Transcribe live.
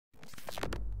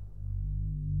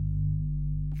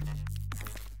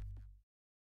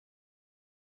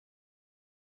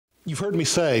You've heard me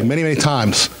say many, many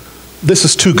times, this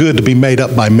is too good to be made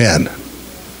up by men.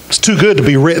 It's too good to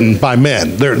be written by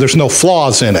men. There's no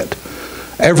flaws in it.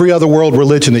 Every other world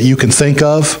religion that you can think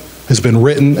of has been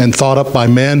written and thought up by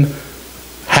men,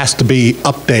 has to be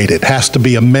updated, has to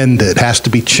be amended, has to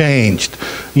be changed,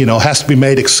 has to be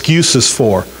made excuses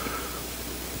for.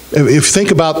 If you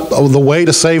think about the way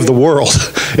to save the world,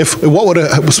 what would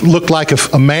it look like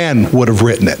if a man would have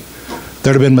written it?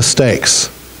 There'd have been mistakes.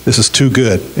 This is too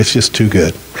good. It's just too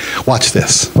good. Watch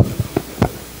this.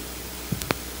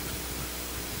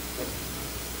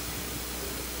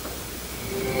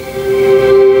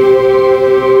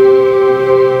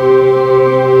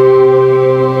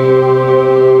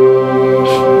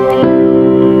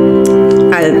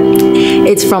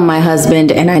 It's from my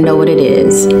husband, and I know what it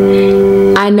is.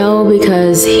 I know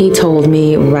because he told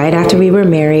me right after we were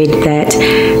married that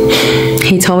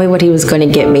he told me what he was going to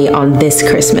get me on this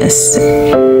Christmas.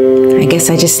 I guess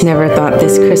I just never thought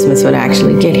this Christmas would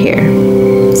actually get here.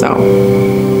 So,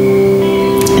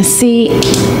 see,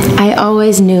 I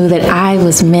always knew that I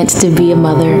was meant to be a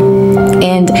mother,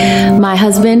 and my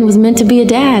husband was meant to be a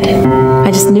dad.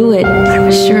 I just knew it. I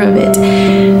was sure of it.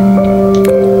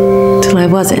 Till I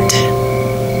wasn't.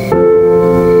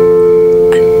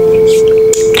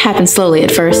 Happened slowly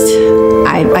at first.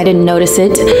 I didn't notice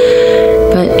it,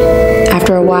 but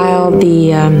after a while,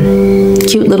 the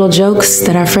cute little jokes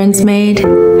that our friends made,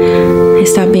 they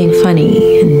stopped being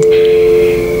funny, and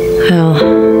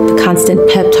the constant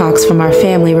pep talks from our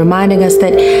family reminding us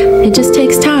that it just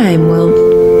takes time,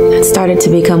 it started to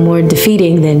become more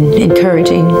defeating than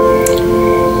encouraging.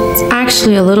 It's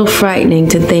actually a little frightening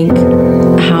to think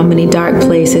how many dark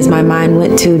places my mind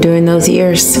went to during those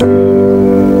years.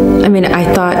 I mean, I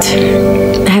thought,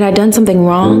 had I done something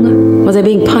wrong? Was I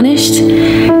being punished?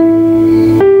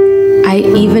 I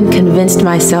even convinced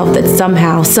myself that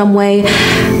somehow, some way,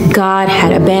 God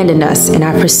had abandoned us in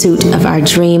our pursuit of our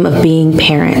dream of being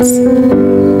parents.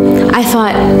 I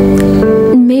thought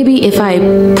maybe if I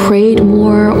prayed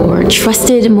more or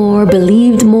trusted more,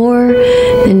 believed more,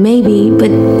 then maybe,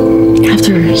 but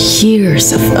after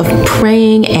years of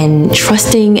praying and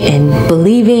trusting and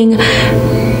believing,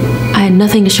 I had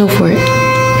nothing to show for it.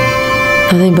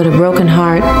 Nothing but a broken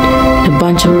heart and a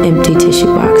bunch of empty tissue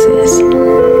boxes.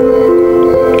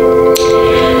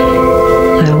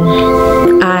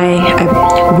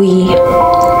 We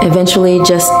eventually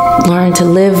just learned to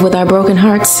live with our broken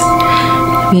hearts.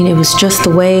 I mean, it was just the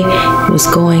way it was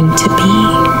going to be.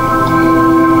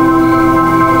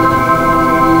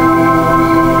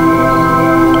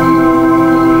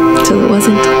 Till it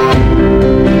wasn't.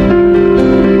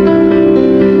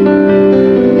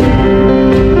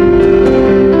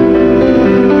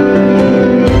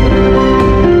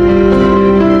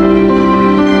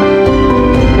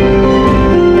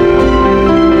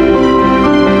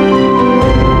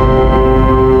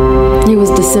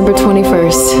 December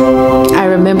 21st. I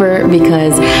remember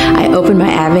because I opened my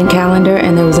advent calendar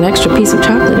and there was an extra piece of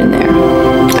chocolate in there.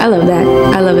 I love that.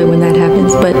 I love it when that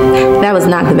happens, but that was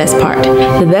not the best part.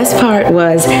 The best part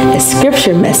was the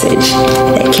scripture message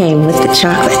that came with the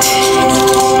chocolate.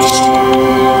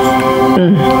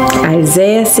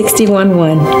 Isaiah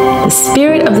 61:1. The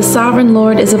Spirit of the Sovereign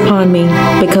Lord is upon me,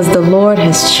 because the Lord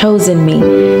has chosen me.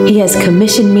 He has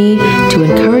commissioned me to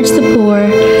encourage the poor,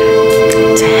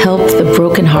 to help the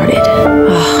brokenhearted.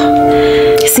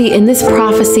 See, in this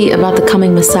prophecy about the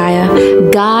coming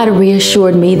Messiah, God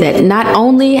reassured me that not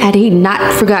only had He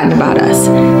not forgotten about us,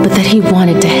 but that He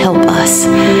wanted to help us.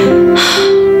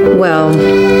 Well,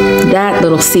 that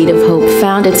little seed of hope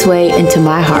found its way into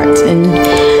my heart. And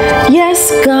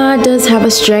yes, God does have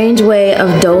a strange way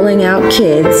of doling out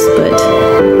kids, but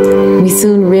we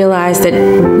soon realized that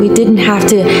we didn't have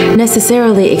to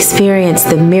necessarily experience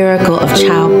the miracle of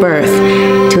childbirth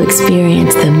to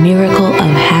experience the miracle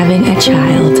of having a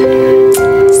child.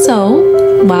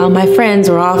 So, while my friends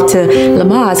were off to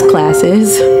Lamaze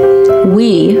classes,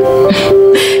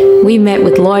 we met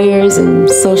with lawyers and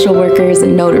social workers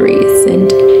and notaries,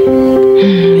 and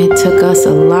it took us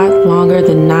a lot longer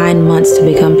than 9 months to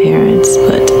become parents,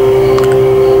 but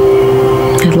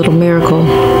that little miracle,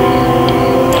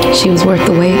 she was worth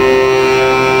the wait.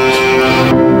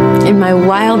 In my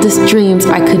wildest dreams,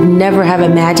 I could never have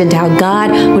imagined how God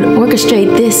would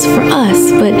orchestrate this for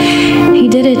us, but He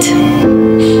did it.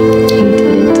 He did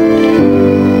it.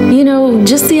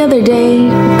 Just the other day,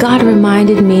 God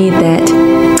reminded me that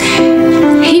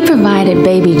He provided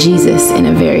baby Jesus in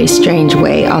a very strange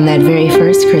way on that very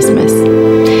first Christmas.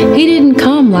 He didn't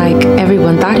come like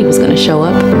everyone thought He was going to show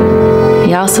up.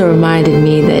 He also reminded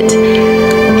me that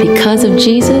because of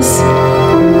Jesus,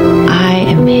 I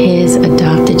am His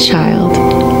adopted child.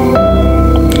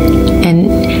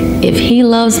 if he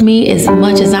loves me as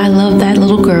much as I love that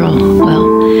little girl, well,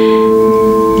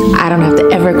 I don't have to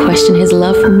ever question his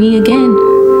love for me again.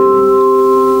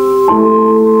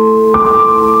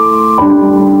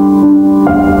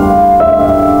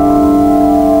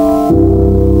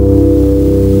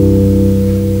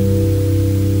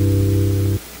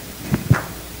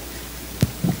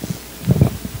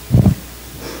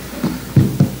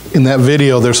 In that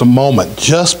video, there's a moment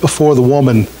just before the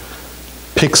woman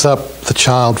picks up the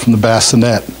child from the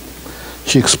bassinet.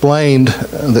 She explained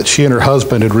that she and her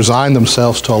husband had resigned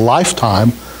themselves to a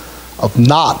lifetime of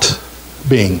not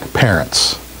being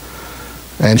parents.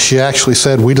 And she actually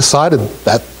said, we decided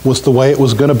that was the way it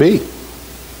was going to be.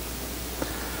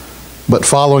 But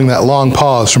following that long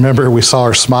pause, remember, we saw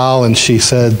her smile and she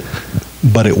said,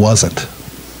 but it wasn't.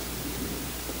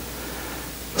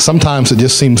 Sometimes it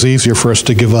just seems easier for us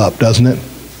to give up, doesn't it?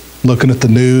 Looking at the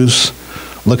news,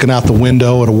 looking out the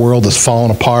window at a world that's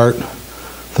falling apart,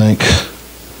 think,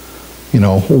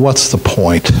 what's the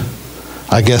point?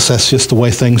 I guess that's just the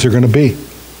way things are going to be,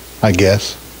 I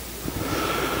guess.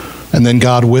 And then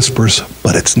God whispers,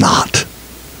 but it's not.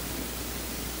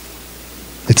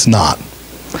 It's not.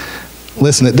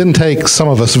 Listen, it didn't take some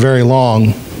of us very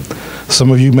long. Some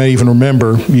of you may even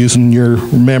remember, using your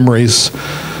memories,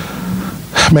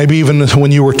 maybe even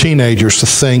when you were teenagers, to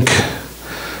think,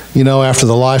 after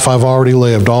the life I've already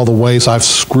lived, all the ways I've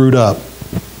screwed up,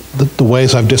 the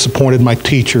ways I've disappointed my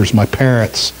teachers, my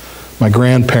parents, my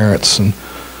grandparents, and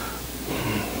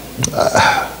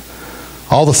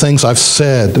all the things I've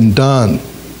said and done.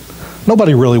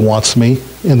 Nobody really wants me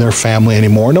in their family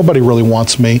anymore. Nobody really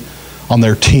wants me on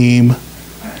their team.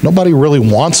 Nobody really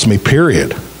wants me,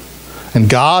 period. And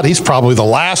God, He's probably the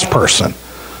last person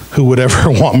who would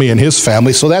ever want me in His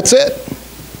family, so that's it.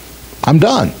 I'm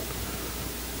done.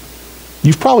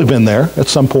 You've probably been there at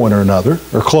some point or another,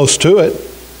 or close to it.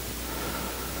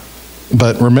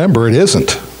 But remember, it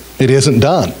isn't. It isn't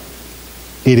done.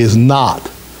 It is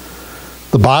not.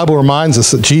 The Bible reminds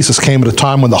us that Jesus came at a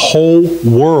time when the whole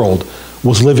world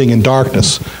was living in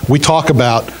darkness. We talk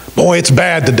about, boy, it's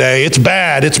bad today. It's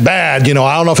bad. It's bad. I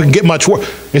don't know if it can get much worse.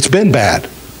 It's been bad.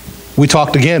 We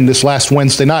talked again this last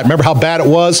Wednesday night. Remember how bad it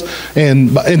was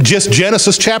in just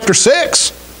Genesis chapter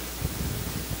 6?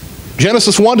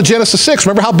 Genesis 1 to Genesis 6.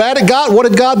 Remember how bad it got? What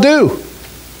did God do?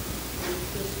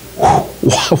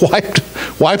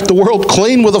 Wiped the world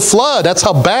clean with a flood. That's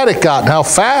how bad it got and how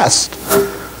fast.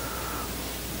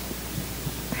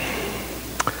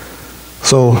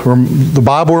 So the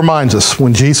Bible reminds us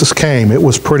when Jesus came, it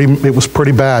was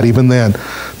pretty bad even then.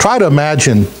 Try to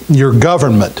imagine your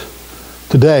government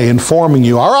today informing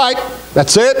you, all right,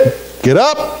 that's it, get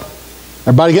up,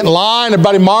 everybody get in line,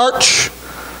 everybody march,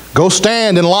 go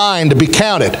stand in line to be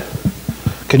counted.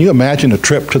 Can you imagine a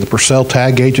trip to the Purcell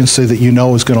Tag Agency that you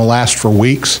know is going to last for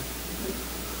weeks?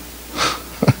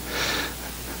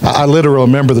 I literally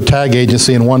remember the tag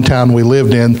agency in one town we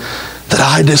lived in that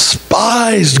I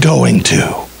despised going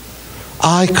to.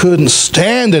 I couldn't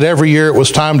stand it. Every year it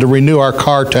was time to renew our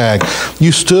car tag.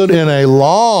 You stood in a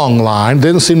long line.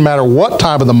 Didn't seem to matter what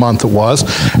time of the month it was.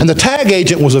 And the tag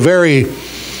agent was a very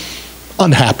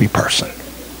unhappy person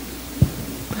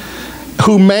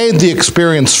who made the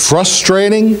experience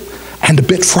frustrating and a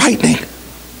bit frightening.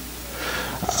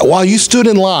 While you stood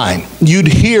in line, you'd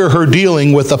hear her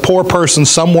dealing with a poor person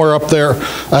somewhere up there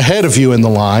ahead of you in the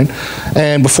line,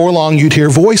 and before long you'd hear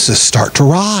voices start to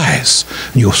rise.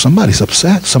 And you go, somebody's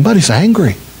upset, somebody's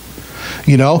angry.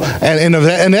 And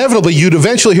inevitably you'd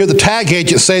eventually hear the tag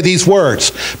agent say these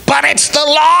words, but it's the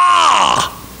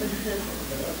law!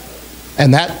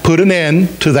 And that put an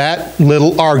end to that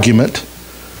little argument,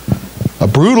 a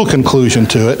brutal conclusion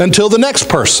to it, until the next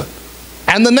person.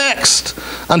 And the next,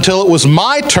 until it was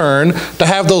my turn to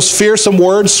have those fearsome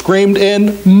words screamed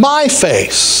in my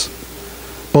face.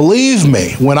 Believe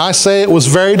me, when I say it was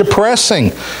very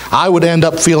depressing, I would end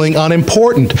up feeling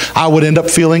unimportant. I would end up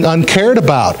feeling uncared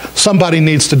about. Somebody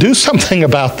needs to do something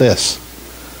about this.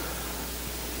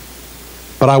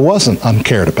 But I wasn't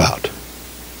uncared about.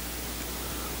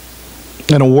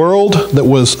 In a world that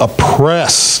was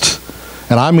oppressed,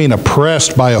 and I mean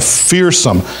oppressed by a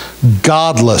fearsome,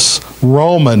 godless,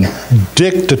 Roman,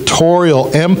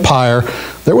 dictatorial empire,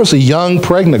 there was a young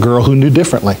pregnant girl who knew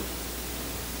differently.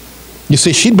 You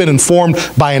see, she'd been informed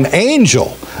by an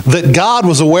angel that God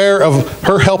was aware of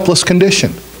her helpless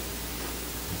condition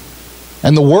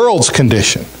and the world's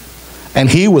condition, and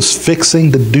He was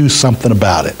fixing to do something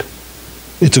about it.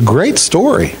 It's a great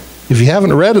story. If you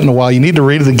haven't read it in a while, you need to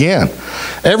read it again.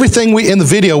 Everything in the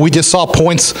video we just saw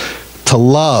points to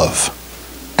love.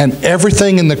 And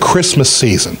everything in the Christmas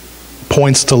season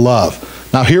points to love.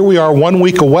 Now here we are 1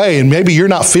 week away, and maybe you're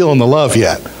not feeling the love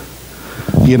yet.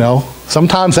 You know,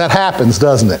 sometimes that happens,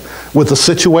 doesn't it? With the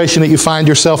situation that you find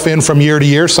yourself in from year to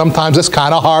year, sometimes it's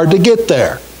kind of hard to get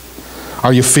there.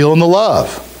 Are you feeling the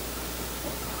love?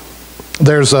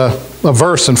 There's a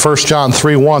verse in 1 John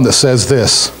 3:1 that says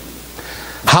this: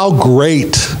 how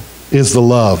great is the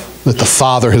love that the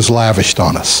Father has lavished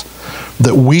on us,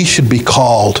 that we should be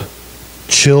called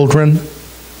children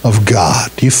of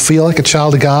God. Do you feel like a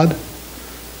child of God?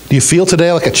 Do you feel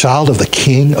today like a child of the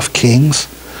King of Kings?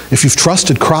 If you've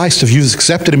trusted Christ, if you've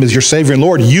accepted Him as your Savior and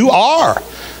Lord, you are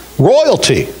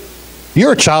royalty.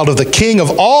 You're a child of the King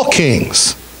of all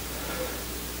kings.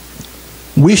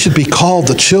 We should be called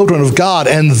the children of God,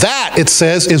 and that, it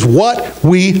says, is what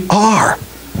we are.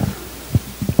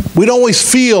 We don't always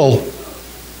feel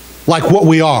like what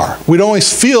we are. We don't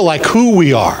always feel like who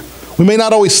we are. We may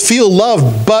not always feel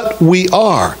loved, but we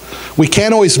are. We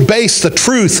can't always base the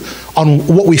truth on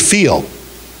what we feel.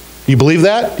 You believe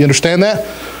that? You understand that?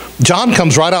 John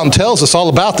comes right out and tells us all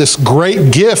about this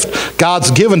great gift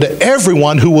God's given to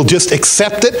everyone who will just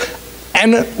accept it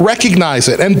and recognize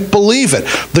it and believe it.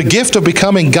 The gift of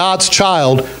becoming God's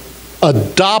child,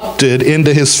 adopted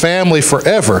into His family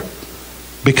forever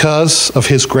because of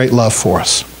His great love for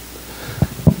us.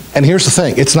 And here's the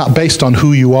thing, it's not based on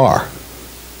who you are.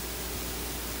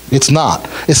 It's not.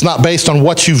 It's not based on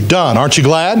what you've done. Aren't you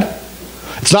glad?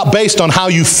 It's not based on how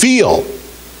you feel.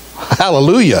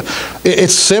 Hallelujah.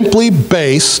 It's simply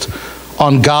based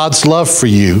on God's love for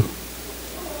you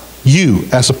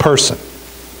as a person,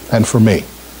 and for me.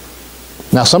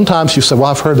 Now sometimes you say, well,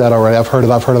 I've heard that already. I've heard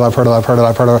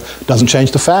it. Doesn't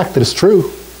change the fact that it's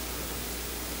true.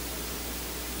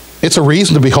 It's a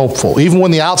reason to be hopeful, even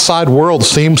when the outside world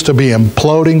seems to be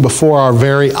imploding before our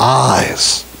very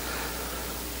eyes.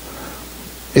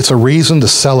 It's a reason to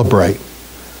celebrate.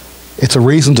 It's a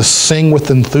reason to sing with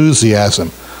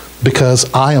enthusiasm,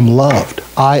 because I am loved.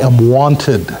 I am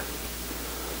wanted.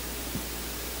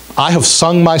 I have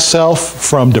sung myself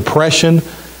from depression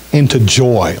into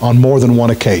joy on more than one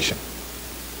occasion.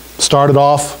 Started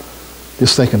off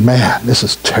just thinking, man, this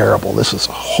is terrible. This is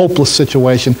a hopeless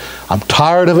situation. I'm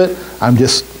tired of it. I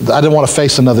didn't want to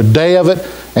face another day of it,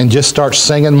 and just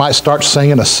might start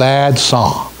singing a sad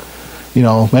song. You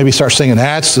know, maybe start singing,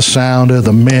 that's the sound of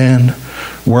the men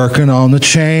working on the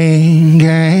chain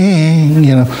gang.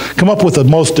 You know, come up with the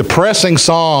most depressing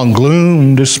song,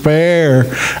 gloom, despair,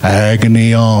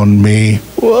 agony on me.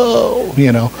 Whoa,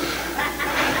 you know.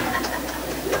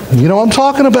 You know what I'm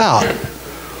talking about.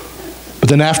 But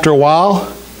then after a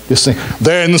while, just sing,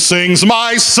 then sings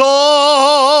my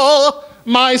soul,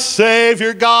 my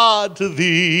Savior God to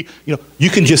thee. You know, you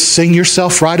can just sing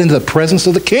yourself right into the presence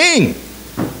of the King.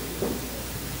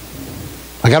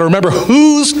 I got to remember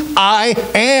whose I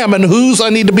am and whose I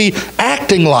need to be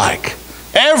acting like.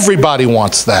 Everybody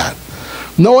wants that.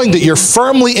 Knowing that you're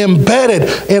firmly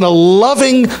embedded in a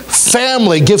loving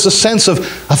family gives a sense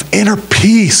of inner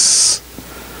peace,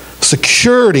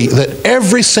 security that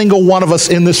every single one of us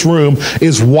in this room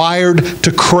is wired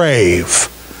to crave.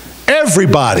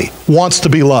 Everybody wants to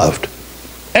be loved.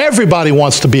 Everybody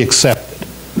wants to be accepted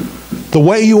the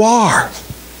way you are.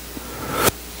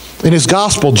 In his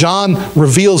gospel, John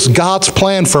reveals God's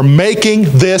plan for making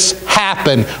this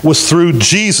happen was through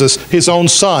Jesus, his own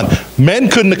son. Men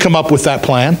couldn't have come up with that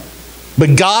plan,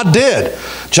 but God did.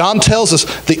 John tells us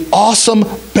the awesome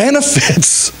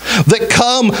benefits that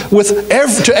come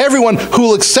to everyone who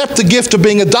will accept the gift of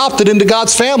being adopted into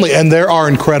God's family, and there are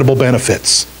incredible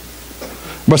benefits.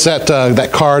 What's that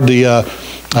card?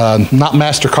 Not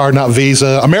MasterCard, not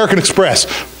Visa, American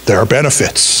Express. There are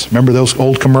benefits. Remember those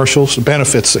old commercials?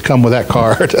 Benefits that come with that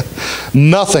card.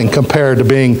 Nothing compared to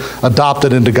being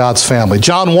adopted into God's family.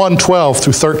 John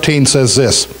 1:12-13 says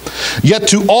this, yet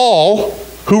to all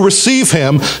who receive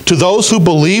him, to those who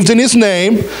believed in his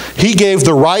name, he gave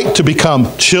the right to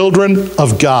become children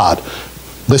of God.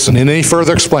 Listen, and any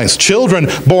further explains, children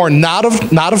born not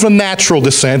of a natural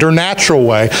descent or natural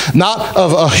way, not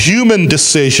of a human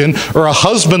decision or a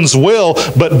husband's will,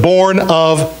 but born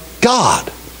of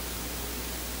God.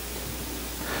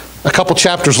 A couple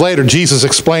chapters later, Jesus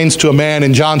explains to a man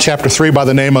in John chapter 3 by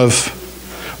the name of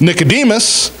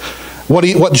Nicodemus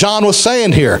what John was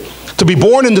saying here. To be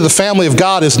born into the family of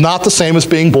God is not the same as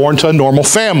being born to a normal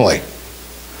family.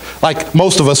 Like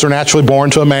most of us are naturally born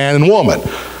to a man and woman.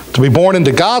 To be born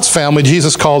into God's family,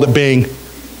 Jesus called it being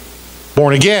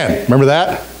born again. Remember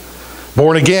that?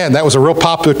 Born again. That was a real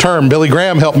popular term. Billy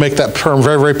Graham helped make that term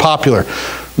very, very popular.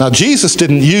 Now, Jesus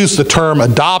didn't use the term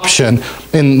adoption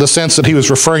in the sense that he was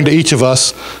referring to each of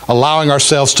us allowing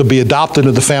ourselves to be adopted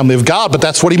into the family of God, but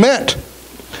that's what he meant.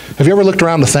 Have you ever looked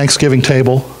around the Thanksgiving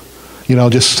table? You know,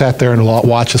 just sat there and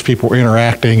watched as people were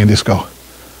interacting and just go,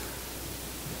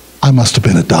 I must have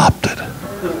been adopted.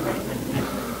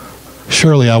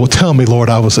 Surely I would tell me, Lord,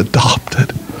 I was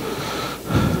adopted.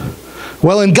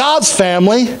 Well, in God's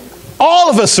family, all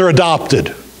of us are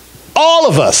adopted. All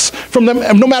of us.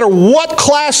 No matter what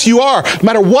class you are, no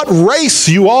matter what race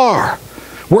you are,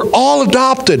 we're all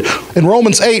adopted. In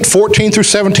Romans 8, 14 through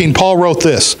 17, Paul wrote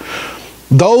this: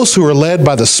 those who are led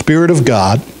by the Spirit of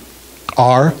God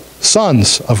are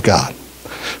sons of God.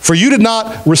 For you did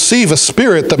not receive a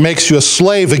spirit that makes you a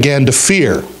slave again to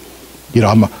fear. You know,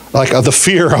 I'm like the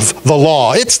fear of the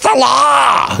law. It's the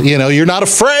law. You know, you're not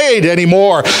afraid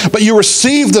anymore. But you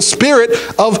received the spirit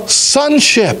of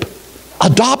sonship.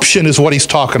 Adoption is what he's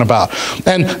talking about.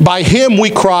 And by him we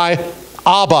cry,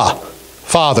 Abba,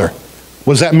 Father.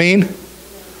 What does that mean?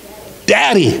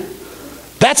 Daddy.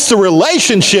 That's the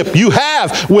relationship you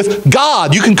have with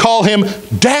God. You can call him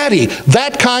Daddy.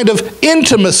 That kind of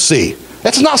intimacy.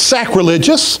 That's not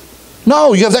sacrilegious.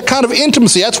 No, you have that kind of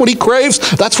intimacy. That's what he craves.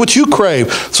 That's what you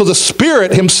crave. So the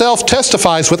Spirit himself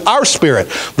testifies with our spirit.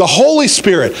 The Holy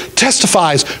Spirit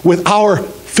testifies with our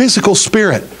physical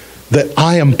spirit that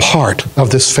I am part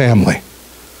of this family.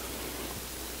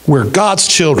 We're God's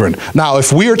children. Now,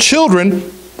 if we are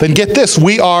children, then get this,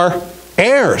 we are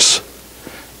heirs.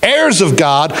 Heirs of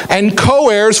God and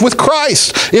co-heirs with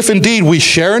Christ, if indeed we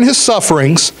share in his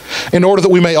sufferings, in order that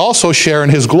we may also share in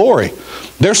his glory.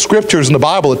 There's scriptures in the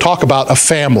Bible that talk about a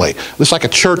family. It's like a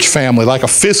church family, like a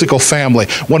physical family.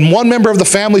 When one member of the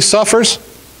family suffers,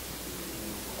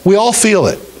 we all feel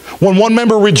it. When one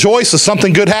member rejoices,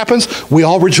 something good happens, we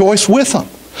all rejoice with them.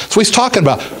 That's what he's talking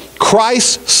about.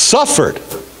 Christ suffered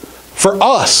for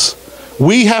us.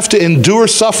 We have to endure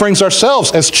sufferings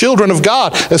ourselves as children of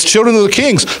God, as children of the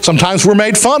kings. Sometimes we're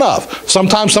made fun of.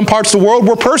 Sometimes some parts of the world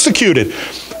we're persecuted.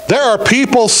 There are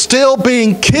people still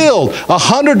being killed.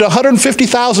 100 to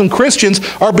 150,000 Christians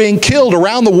are being killed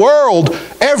around the world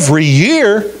every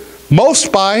year,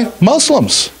 most by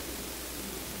Muslims.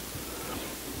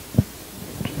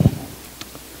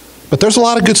 But there's a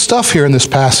lot of good stuff here in this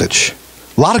passage.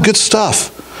 A lot of good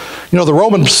stuff. You know, the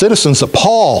Roman citizens that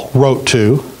Paul wrote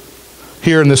to,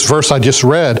 here in this verse I just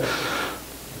read,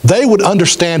 they would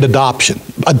understand adoption.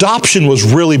 Adoption was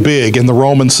really big in the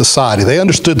Roman society. They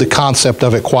understood the concept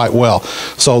of it quite well.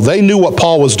 So they knew what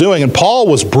Paul was doing, and Paul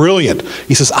was brilliant.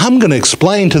 He says, I'm going to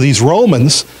explain to these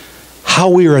Romans how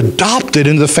we are adopted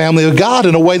into the family of God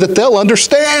in a way that they'll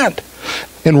understand.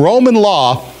 In Roman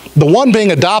law, the one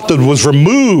being adopted was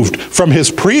removed from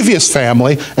his previous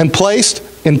family and placed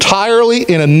entirely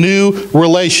in a new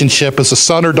relationship as a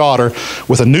son or daughter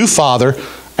with a new father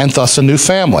and thus a new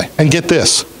family. And get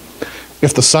this,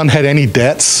 if the son had any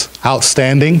debts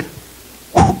outstanding,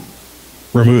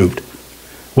 removed.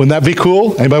 Wouldn't that be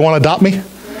cool? Anybody want to adopt me?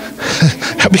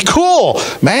 That'd be cool.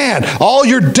 Man, all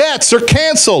your debts are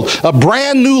canceled. A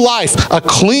brand new life, a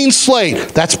clean slate.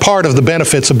 That's part of the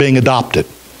benefits of being adopted.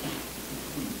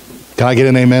 Can I get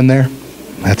an amen there?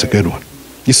 That's a good one.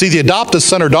 You see, the adopted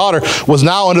son or daughter was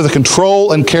now under the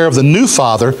control and care of the new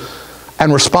father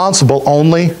and responsible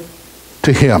only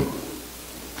to him.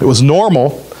 It was normal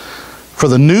for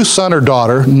the new son or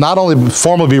daughter not only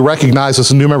formally be recognized as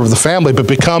a new member of the family, but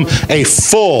become a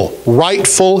full,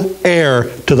 rightful heir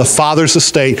to the father's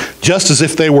estate, just as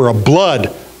if they were a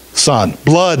blood son,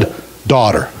 blood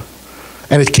daughter.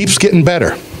 And it keeps getting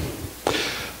better.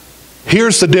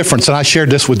 Here's the difference, and I shared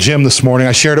this with Jim this morning.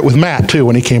 I shared it with Matt, too,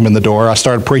 when he came in the door. I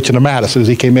started preaching to Matt as soon as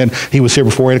he came in. He was here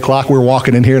before 8 o'clock. We were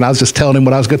walking in here, and I was just telling him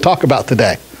what I was going to talk about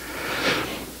today.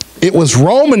 It was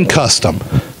Roman custom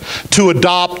to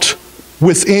adopt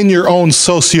within your own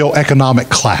socioeconomic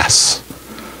class.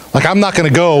 Like, I'm not going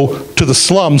to go to the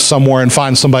slums somewhere and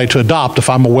find somebody to adopt if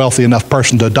I'm a wealthy enough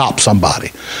person to adopt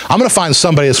somebody. I'm going to find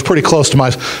somebody that's pretty close to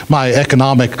my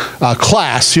economic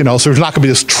class, you know, so there's not going to be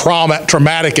this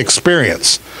traumatic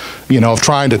experience, you know, of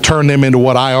trying to turn them into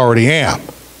what I already am.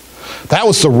 That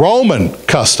was the Roman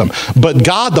custom. But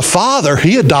God the Father,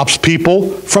 he adopts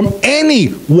people from any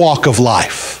walk of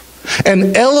life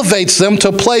and elevates them to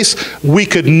a place we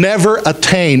could never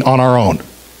attain on our own.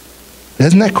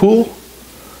 Isn't that cool?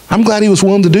 I'm glad he was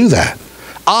willing to do that.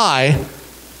 I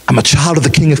am a child of the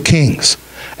King of Kings,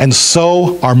 and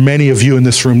so are many of you in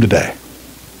this room today.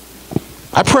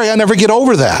 I pray I never get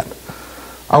over that.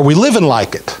 Are we living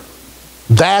like it?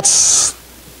 That's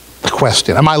the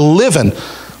question. Am I living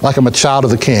like I'm a child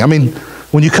of the King? I mean,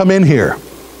 when you come in here,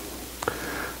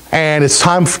 and it's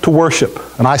time to worship,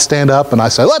 and I stand up and I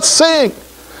say, let's sing.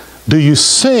 Do you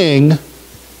sing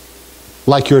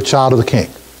like you're a child of the King?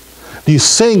 Do you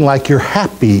sing like you're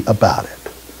happy about it?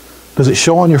 Does it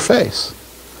show on your face?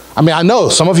 I mean, I know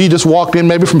some of you just walked in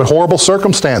maybe from horrible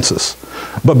circumstances,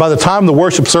 but by the time the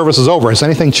worship service is over, has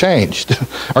anything changed?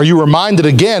 Are you reminded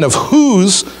again of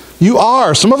whose you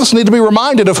are? Some of us need to be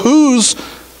reminded of whose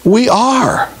we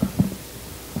are.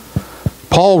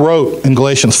 Paul wrote in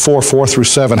Galatians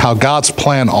 4:4-7, how God's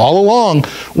plan all along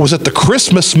was that the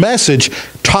Christmas message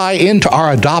tie into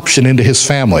our adoption into his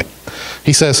family.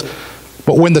 He says,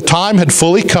 but when the time had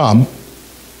fully come,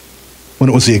 when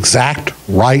it was the exact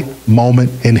right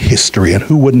moment in history, and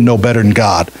who wouldn't know better than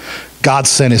God, God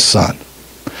sent his son,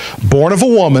 born of a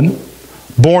woman,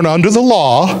 born under the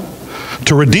law,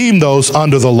 to redeem those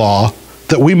under the law,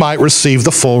 that we might receive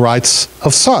the full rights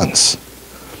of sons.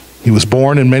 He was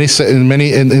born in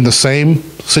the same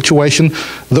situation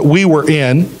that we were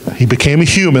in. He became a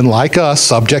human like us,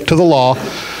 subject to the law.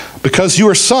 Because you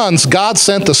are sons, God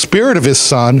sent the Spirit of his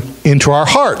Son into our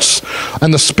hearts.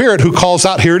 And the Spirit who calls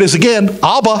out, here it is again,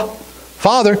 Abba,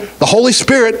 Father, the Holy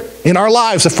Spirit in our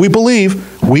lives. If we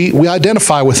believe, we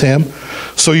identify with him.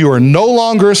 So you are no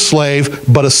longer a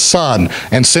slave, but a son.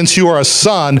 And since you are a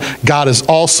son, God has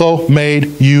also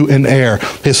made you an heir.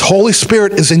 His Holy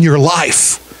Spirit is in your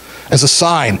life as a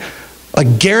sign, a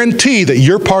guarantee that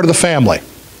you're part of the family.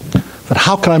 But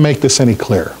how can I make this any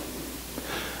clearer?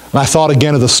 And I thought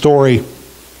again of the story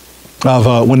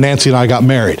of when Nancy and I got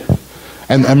married.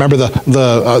 And I remember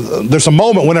there's a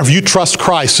moment whenever you trust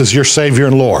Christ as your Savior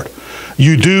and Lord.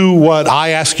 You do what I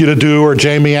ask you to do, or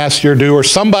Jamie asks you to do, or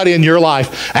somebody in your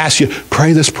life asks you,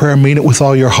 pray this prayer, mean it with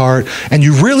all your heart. And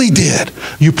you really did.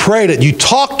 You prayed it. You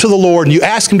talked to the Lord, and you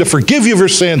asked him to forgive you of your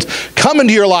sins, come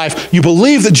into your life. You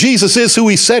believe that Jesus is who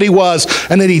he said he was,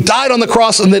 and that he died on the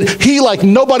cross, and that he, like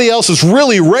nobody else, is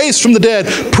really raised from the dead,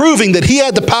 proving that he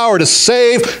had the power to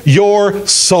save your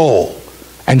soul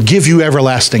and give you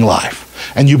everlasting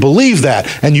life. And you believe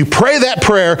that, and you pray that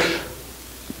prayer.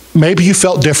 Maybe you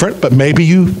felt different, but maybe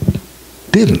you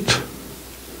didn't.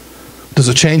 Does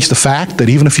it change the fact that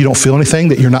even if you don't feel anything,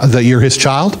 that you're his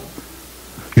child?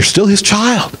 You're still his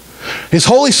child. His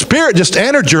Holy Spirit just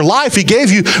entered your life. He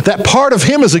gave you that part of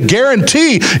him as a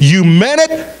guarantee. You meant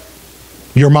it,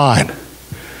 you're mine.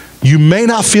 You may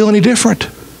not feel any different.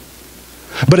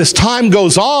 But as time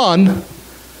goes on,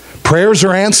 prayers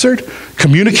are answered.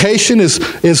 Communication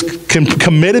is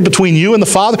committed between you and the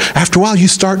Father. After a while, you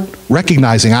start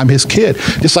recognizing I'm his kid.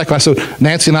 Just like when I said,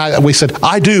 Nancy and I, we said,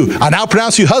 I do. I now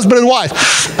pronounce you husband and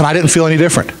wife. And I didn't feel any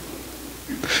different.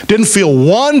 Didn't feel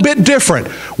one bit different.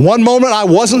 One moment I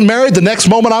wasn't married, the next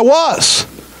moment I was.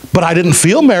 But I didn't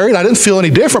feel married. I didn't feel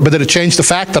any different. But did it change the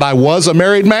fact that I was a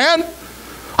married man?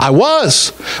 I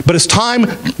was. But as time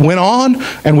went on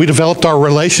and we developed our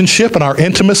relationship and our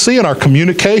intimacy and our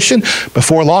communication,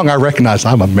 before long I recognized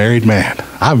I'm a married man.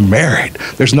 I'm married.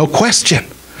 There's no question.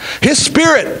 His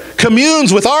Spirit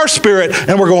communes with our spirit,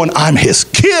 and we're going, I'm his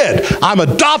kid. I'm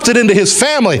adopted into his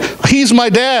family. He's my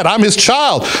dad. I'm his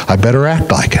child. I better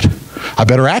act like it. I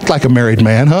better act like a married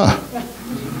man, huh?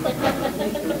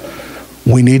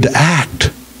 We need to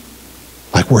act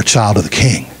like we're a child of the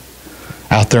King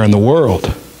out there in the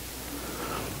world.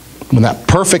 When that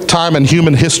perfect time in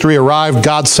human history arrived,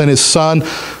 God sent his Son,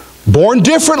 born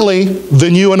differently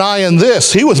than you and I in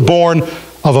this. He was born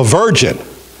of a virgin.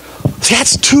 See,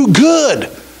 that's too good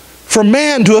for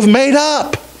man to have made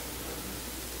up.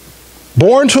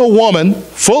 Born to a woman,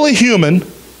 fully human,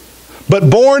 but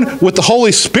born with the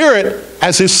Holy Spirit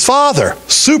as his father.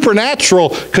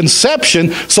 Supernatural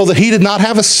conception so that he did not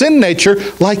have a sin nature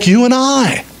like you and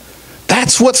I.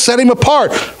 That's what set him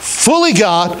apart. Fully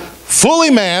God, fully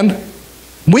man.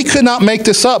 We could not make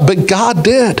this up, but God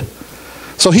did.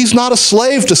 So he's not a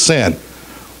slave to sin,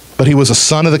 but he was a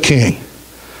son of the King.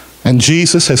 And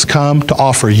Jesus has come to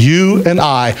offer you and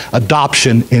I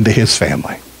adoption into his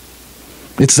family.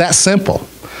 It's that simple.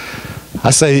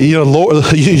 I say,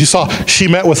 you saw she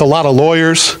met with a lot of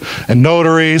lawyers and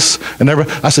notaries and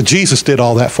everything. I said, Jesus did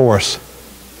all that for us.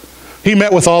 He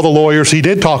met with all the lawyers. He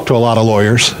did talk to a lot of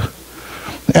lawyers.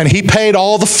 And he paid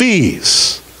all the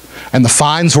fees. And the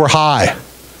fines were high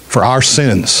for our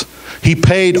sins. He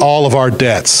paid all of our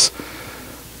debts.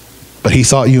 But he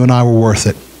thought you and I were worth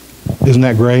it. Isn't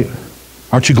that great?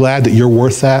 Aren't you glad that you're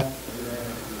worth that?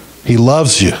 He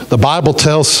loves you. The Bible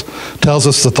tells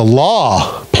us that the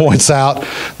law points out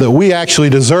that we actually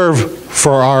deserve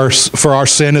for our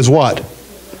sin is what?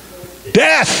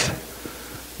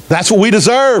 Death. That's what we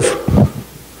deserve.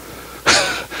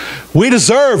 We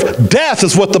deserve death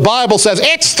is what the Bible says.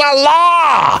 It's the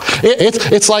law.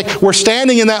 It's like we're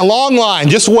standing in that long line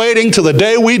just waiting till the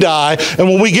day we die. And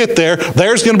when we get there,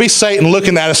 there's going to be Satan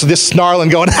looking at us just snarling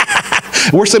going,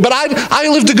 We're saying, but I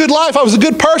lived a good life. I was a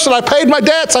good person. I paid my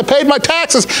debts. I paid my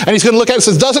taxes. And he's going to look at it and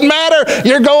says, doesn't matter.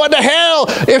 You're going to hell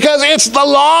because it's the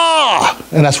law.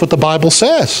 And that's what the Bible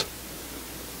says.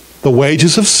 The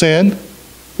wages of sin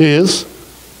is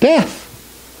death.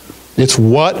 It's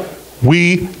what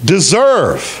we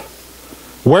deserve.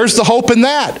 Where's the hope in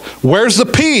that? Where's the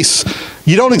peace?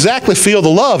 You don't exactly feel the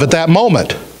love at that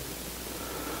moment.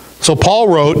 So Paul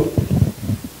wrote,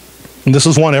 and this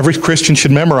is one every Christian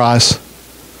should memorize,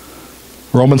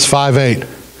 Romans 5:8.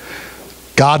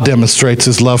 God demonstrates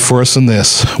his love for us in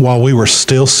this: while we were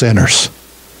still sinners,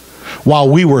 while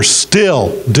we were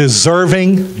still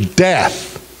deserving death,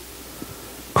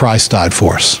 Christ died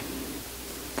for us.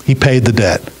 He paid the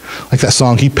debt. Like that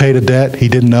song, he paid a debt he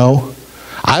didn't know.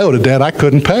 I owed a debt I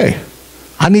couldn't pay.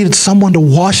 I needed someone to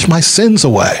wash my sins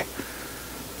away.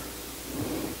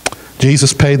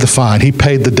 Jesus paid the fine. He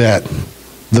paid the debt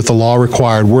that the law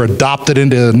required. We're adopted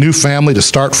into a new family to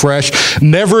start fresh.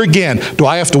 Never again do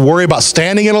I have to worry about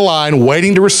standing in a line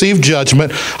waiting to receive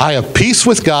judgment. I have peace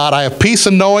with God. I have peace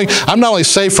in knowing I'm not only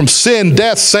saved from sin,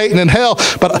 death, Satan, and hell,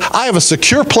 but I have a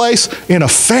secure place in a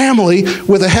family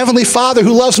with a heavenly Father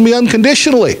who loves me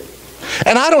unconditionally.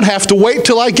 And I don't have to wait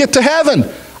till I get to heaven.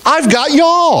 I've got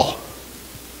y'all.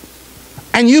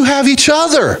 And you have each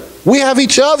other. We have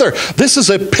each other. This is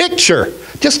a picture,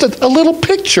 just a little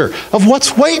picture of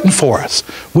what's waiting for us.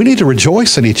 We need to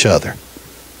rejoice in each other.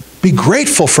 Be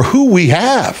grateful for who we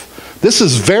have. This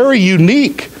is very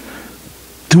unique.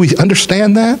 Do we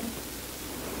understand that?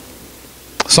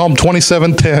 Psalm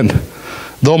 27:10.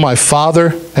 Though my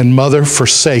father and mother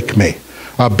forsake me,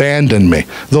 abandon me,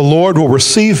 the Lord will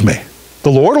receive me.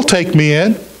 The Lord will take me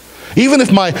in. Even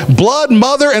if my blood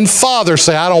mother and father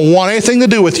say, I don't want anything to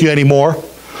do with you anymore,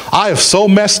 I have so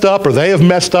messed up, or they have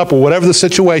messed up, or whatever the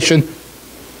situation,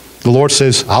 the Lord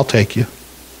says, I'll take you.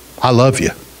 I love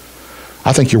you.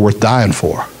 I think you're worth dying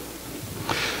for.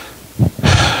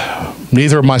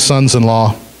 Neither of my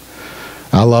sons-in-law,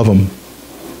 I love them.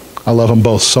 I love them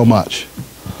both so much.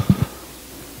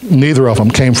 Neither of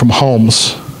them came from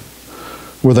homes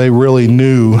where they really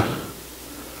knew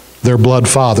their blood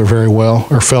father very well,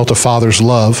 or felt a father's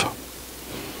love.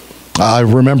 I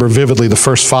remember vividly the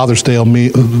first Father's Day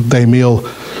meal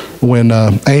when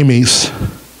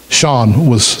Sean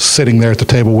was sitting there at the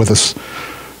table with us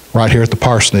right here at the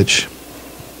parsonage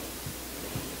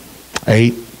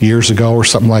 8 years ago or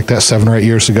something like that, 7 or 8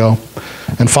 years ago.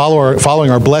 And following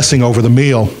our blessing over the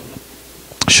meal,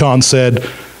 Sean said,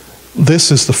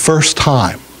 this is the first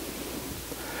time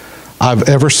I've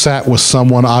ever sat with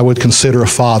someone I would consider a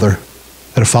father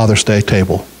at a Father's Day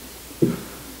table.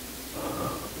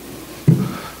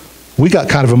 We got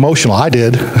kind of emotional. I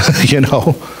did, you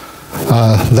know.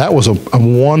 That was a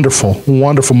wonderful,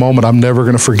 wonderful moment I'm never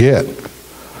going to forget.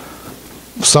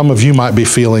 Some of you might be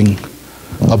feeling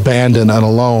abandoned and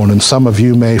alone, and some of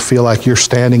you may feel like you're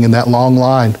standing in that long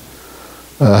line.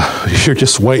 You're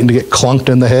just waiting to get clunked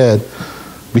in the head,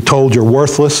 be told you're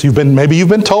worthless. Maybe you've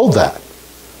been told that.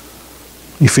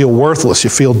 You feel worthless. You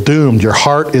feel doomed. Your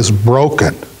heart is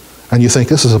broken. And you think,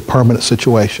 this is a permanent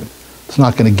situation. It's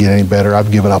not going to get any better.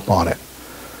 I've given up on it.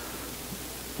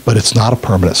 But it's not a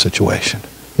permanent situation.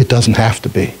 It doesn't have to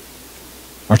be.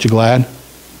 Aren't you glad?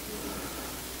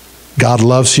 God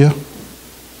loves you.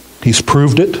 He's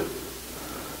proved it.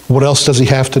 What else does he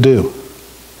have to do?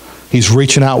 He's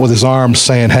reaching out with his arms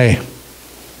saying, hey,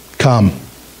 come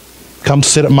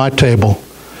sit at my table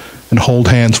and hold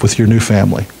hands with your new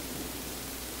family.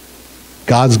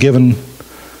 God's given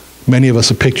many of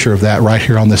us a picture of that right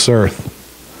here on this earth.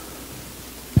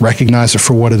 Recognize it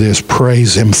for what it is.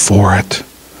 Praise him for it.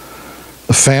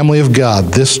 The family of God,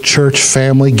 this church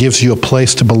family, gives you a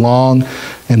place to belong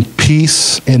and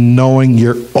peace in knowing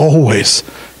you're always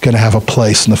going to have a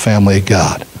place in the family of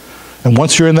God. And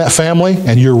once you're in that family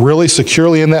and you're really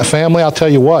securely in that family, I'll tell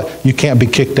you what, you can't be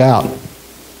kicked out.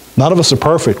 None of us are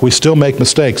perfect. We still make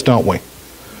mistakes, don't we?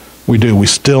 We do. We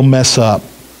still mess up.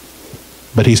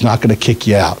 But he's not going to kick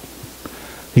you out.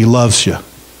 He loves you.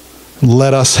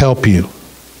 Let us help you.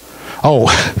 Oh,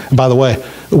 by the way,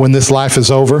 when this life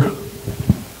is over,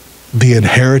 the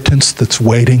inheritance that's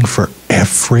waiting for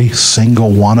every single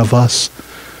one of us,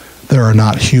 there are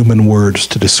not human words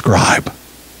to describe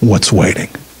what's waiting.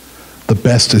 The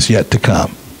best is yet to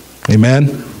come.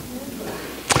 Amen?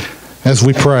 As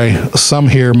we pray, some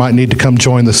here might need to come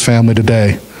join this family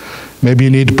today. Maybe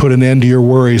you need to put an end to your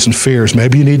worries and fears.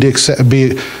 Maybe you need to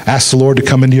ask the Lord to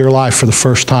come into your life for the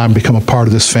first time, become a part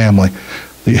of this family.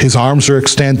 His arms are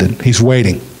extended. He's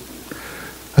waiting.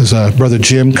 As Brother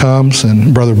Jim comes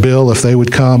and Brother Bill, if they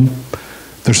would come,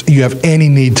 you have any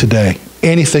need today,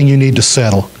 anything you need to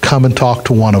settle, come and talk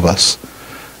to one of us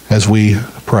as we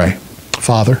pray.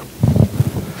 Father,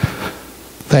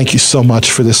 thank you so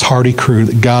much for this hardy crew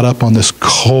that got up on this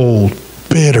cold,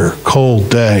 bitter, cold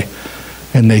day,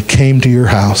 and they came to your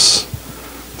house,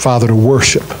 Father, to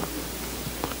worship,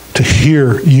 to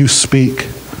hear you speak.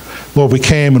 Lord, we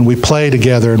came and we play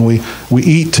together and we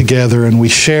eat together and we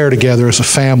share together as a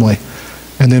family.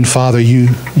 And then, Father, you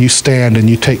stand and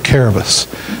you take care of us.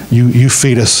 You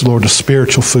feed us, Lord, the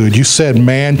spiritual food. You said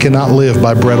man cannot live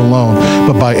by bread alone,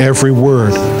 but by every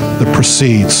word that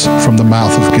proceeds from the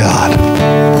mouth of God.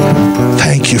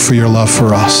 Thank you for your love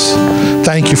for us.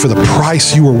 Thank you for the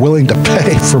price you were willing to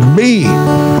pay for me,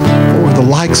 or the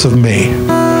likes of me.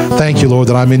 Thank you, Lord,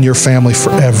 that I'm in your family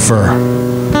forever.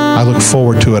 I look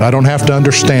forward to it. I don't have to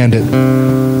understand it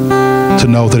to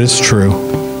know that it's true.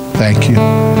 Thank you.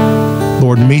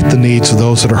 Lord, meet the needs of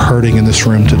those that are hurting in this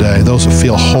room today, those that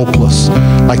feel hopeless,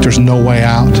 like there's no way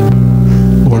out.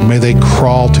 Lord, may they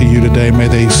crawl to you today. May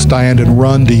they stand and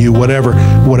run to you,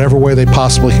 whatever way they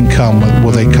possibly can come,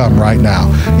 will they come right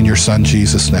now in your Son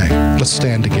Jesus' name. Let's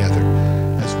stand together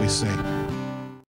as we sing.